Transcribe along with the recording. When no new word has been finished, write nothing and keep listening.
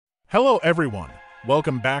Hello everyone,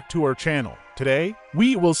 welcome back to our channel. Today,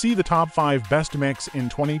 we will see the top 5 best mix in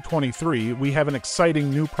 2023. We have an exciting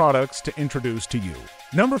new products to introduce to you.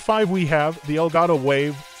 Number 5, we have the Elgato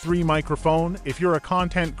Wave 3 microphone. If you're a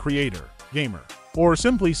content creator, gamer, or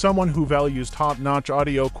simply someone who values top-notch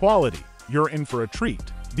audio quality, you're in for a treat.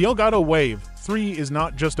 The Elgato Wave 3 is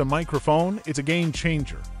not just a microphone, it's a game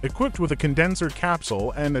changer. Equipped with a condenser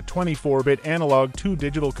capsule and a 24-bit analog to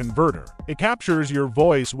digital converter, it captures your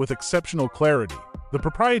voice with exceptional clarity. The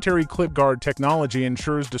proprietary clip guard technology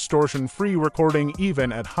ensures distortion-free recording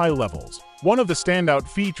even at high levels. One of the standout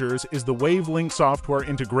features is the WaveLink software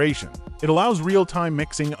integration. It allows real-time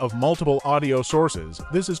mixing of multiple audio sources.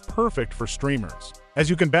 This is perfect for streamers, as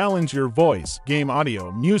you can balance your voice, game audio,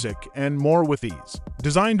 music, and more with ease.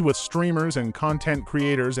 Designed with streamers and content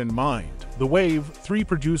creators in mind, the Wave 3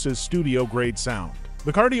 produces studio-grade sound.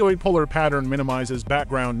 The cardioid polar pattern minimizes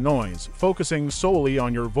background noise, focusing solely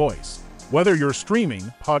on your voice. Whether you're streaming,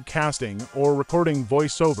 podcasting, or recording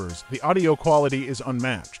voiceovers, the audio quality is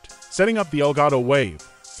unmatched. Setting up the Elgato Wave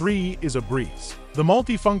 3 is a breeze. The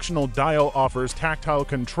multifunctional dial offers tactile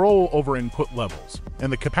control over input levels, and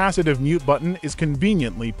the capacitive mute button is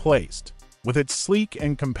conveniently placed. With its sleek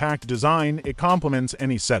and compact design, it complements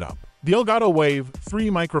any setup. The Elgato Wave 3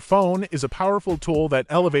 microphone is a powerful tool that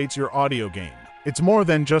elevates your audio game. It's more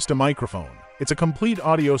than just a microphone. It's a complete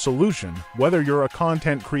audio solution, whether you're a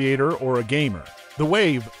content creator or a gamer. The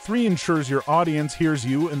Wave 3 ensures your audience hears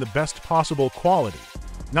you in the best possible quality.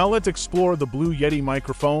 Now let's explore the Blue Yeti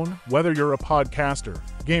microphone. Whether you're a podcaster,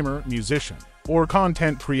 gamer, musician, or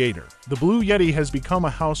content creator, the Blue Yeti has become a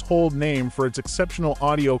household name for its exceptional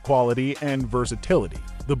audio quality and versatility.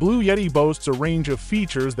 The Blue Yeti boasts a range of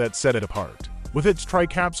features that set it apart. With its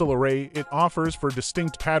tri-capsule array, it offers for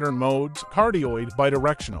distinct pattern modes: cardioid,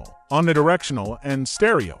 bidirectional, omnidirectional, and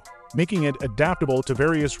stereo, making it adaptable to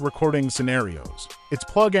various recording scenarios. Its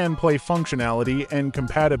plug-and-play functionality and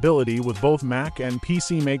compatibility with both Mac and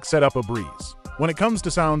PC make setup a breeze. When it comes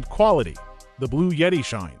to sound quality, the Blue Yeti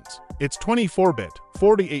shines. Its 24-bit,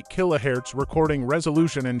 48 kHz recording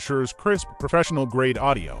resolution ensures crisp, professional-grade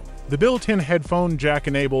audio. The built-in headphone jack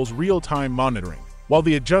enables real-time monitoring, while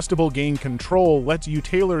the adjustable gain control lets you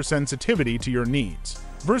tailor sensitivity to your needs.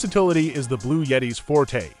 Versatility is the Blue Yeti's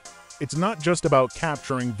forte. It's not just about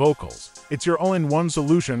capturing vocals. It's your all-in-one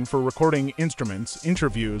solution for recording instruments,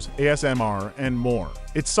 interviews, ASMR, and more.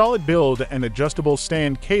 Its solid build and adjustable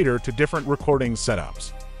stand cater to different recording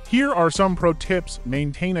setups. Here are some pro tips.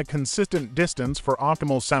 Maintain a consistent distance for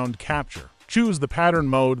optimal sound capture. Choose the pattern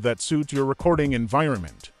mode that suits your recording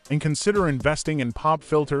environment, and consider investing in pop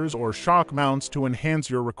filters or shock mounts to enhance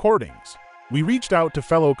your recordings. We reached out to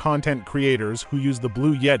fellow content creators who use the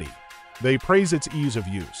Blue Yeti. They praise its ease of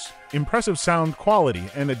use, impressive sound quality,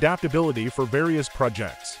 and adaptability for various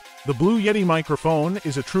projects. The Blue Yeti microphone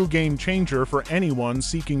is a true game changer for anyone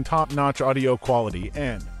seeking top-notch audio quality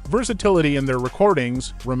and versatility in their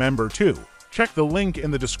recordings. Remember to check the link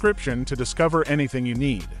in the description to discover anything you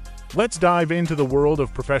need. Let's dive into the world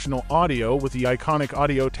of professional audio with the iconic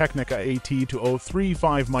Audio-Technica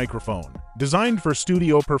AT2035 microphone. Designed for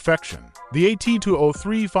studio perfection, the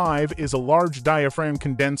AT2035 is a large diaphragm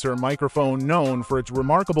condenser microphone known for its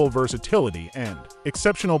remarkable versatility and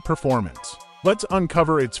exceptional performance. Let's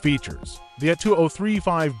uncover its features. The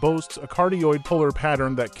AT2035 boasts a cardioid polar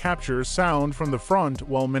pattern that captures sound from the front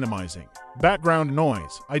while minimizing background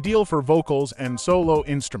noise, ideal for vocals and solo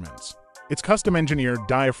instruments. Its custom-engineered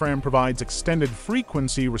diaphragm provides extended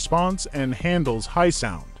frequency response and handles high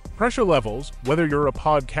sound pressure levels, whether you're a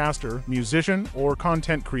podcaster, musician, or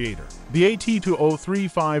content creator. The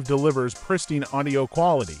AT2035 delivers pristine audio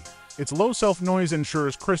quality. Its low self-noise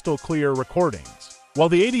ensures crystal clear recordings, while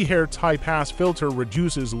the 80 Hz high-pass filter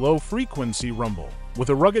reduces low-frequency rumble. With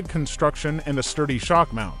a rugged construction and a sturdy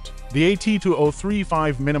shock mount, the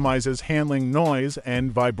AT2035 minimizes handling noise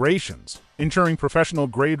and vibrations, ensuring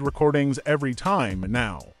professional-grade recordings every time.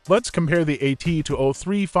 Now, let's compare the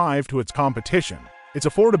AT2035 to its competition. Its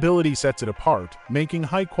affordability sets it apart, making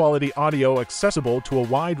high-quality audio accessible to a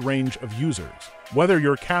wide range of users. Whether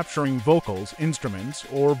you're capturing vocals, instruments,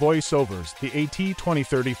 or voiceovers, the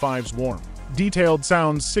AT2035's warm, detailed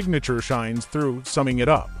sound signature shines through. Summing it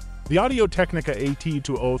up, the Audio-Technica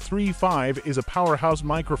AT2035 is a powerhouse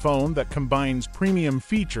microphone that combines premium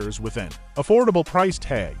features with an affordable price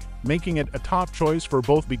tag, making it a top choice for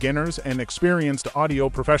both beginners and experienced audio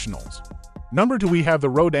professionals. Number 2, we have the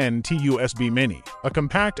Rode NT-USB Mini, a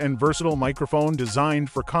compact and versatile microphone designed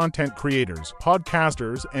for content creators,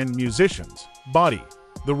 podcasters, and musicians. Body.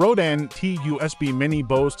 The Rode NT USB Mini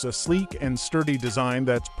boasts a sleek and sturdy design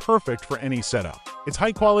that's perfect for any setup. Its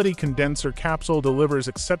high-quality condenser capsule delivers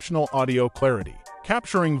exceptional audio clarity.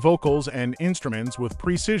 Capturing vocals and instruments with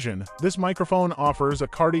precision, this microphone offers a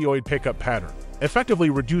cardioid pickup pattern,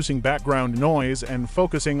 effectively reducing background noise and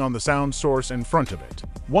focusing on the sound source in front of it.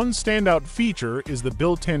 One standout feature is the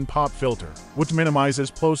built-in pop filter, which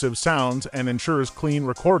minimizes plosive sounds and ensures clean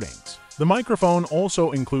recordings. The microphone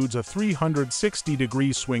also includes a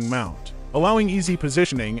 360-degree swing mount, allowing easy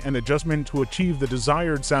positioning and adjustment to achieve the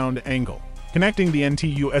desired sound angle. Connecting the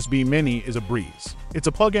NT USB Mini is a breeze. It's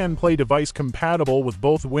a plug-and-play device compatible with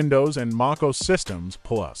both Windows and macOS systems,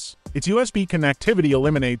 plus its USB connectivity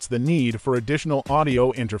eliminates the need for additional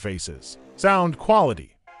audio interfaces. Sound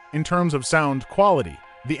quality. In terms of sound quality,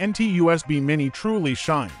 the NT USB Mini truly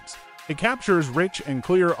shines. It captures rich and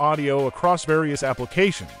clear audio across various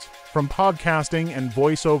applications, from podcasting and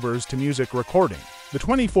voiceovers to music recording. The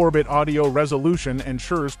 24-bit audio resolution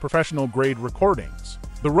ensures professional-grade recordings.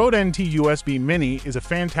 The Rode NT USB Mini is a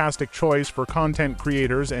fantastic choice for content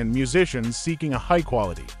creators and musicians seeking a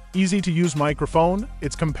high-quality, easy-to-use microphone.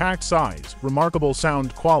 Its compact size, remarkable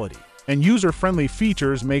sound quality, and user-friendly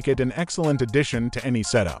features make it an excellent addition to any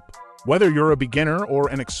setup. Whether you're a beginner or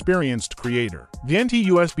an experienced creator, the NT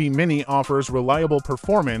USB Mini offers reliable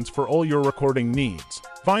performance for all your recording needs.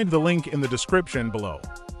 Find the link in the description below.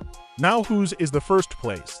 Now, whose is the first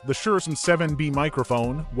place? The Shure SM7B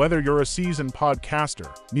microphone. Whether you're a seasoned podcaster,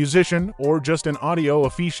 musician, or just an audio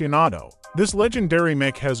aficionado, this legendary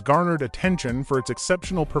mic has garnered attention for its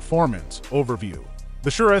exceptional performance. Overview. The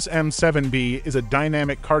Shure SM7B is a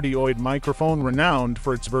dynamic cardioid microphone renowned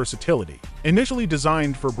for its versatility. Initially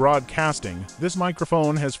designed for broadcasting, this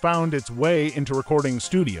microphone has found its way into recording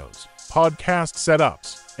studios, podcast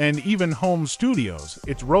setups, and even home studios.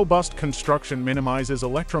 Its robust construction minimizes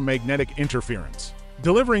electromagnetic interference,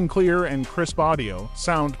 delivering clear and crisp audio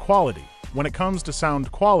sound quality. When it comes to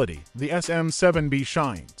sound quality, the SM7B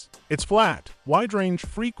shines. Its flat, wide-range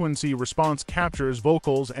frequency response captures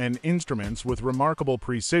vocals and instruments with remarkable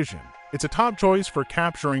precision. It's a top choice for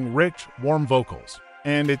capturing rich, warm vocals.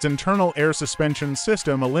 And its internal air suspension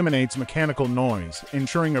system eliminates mechanical noise,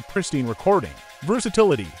 ensuring a pristine recording.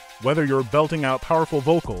 Versatility. Whether you're belting out powerful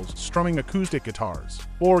vocals, strumming acoustic guitars,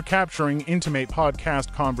 or capturing intimate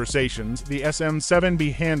podcast conversations, the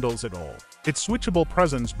SM7B handles it all. Its switchable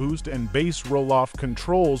presence boost and bass roll-off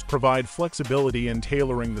controls provide flexibility in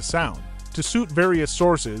tailoring the sound to suit various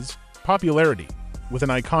sources. Popularity. With an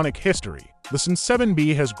iconic history, the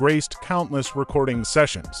SM7B has graced countless recording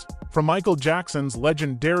sessions, from Michael Jackson's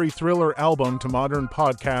legendary Thriller album to modern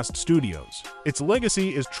podcast studios. Its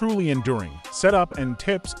legacy is truly enduring. Setup and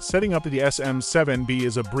tips. Setting up the SM7B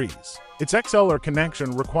is a breeze. Its XLR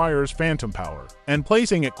connection requires phantom power, and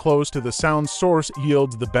placing it close to the sound source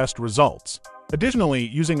yields the best results. Additionally,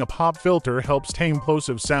 using a pop filter helps tame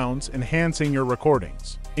plosive sounds, enhancing your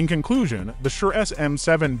recordings. In conclusion, the Shure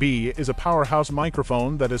SM7B is a powerhouse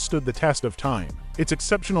microphone that has stood the test of time. Its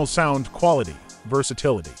exceptional sound quality,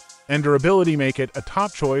 versatility, and durability make it a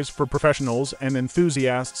top choice for professionals and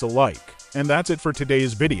enthusiasts alike. And that's it for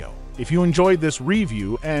today's video. If you enjoyed this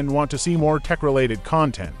review and want to see more tech-related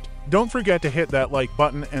content, don't forget to hit that like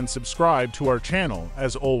button and subscribe to our channel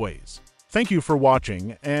as always. Thank you for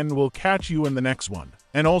watching, and we'll catch you in the next one.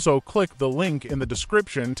 And also click the link in the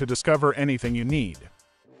description to discover anything you need.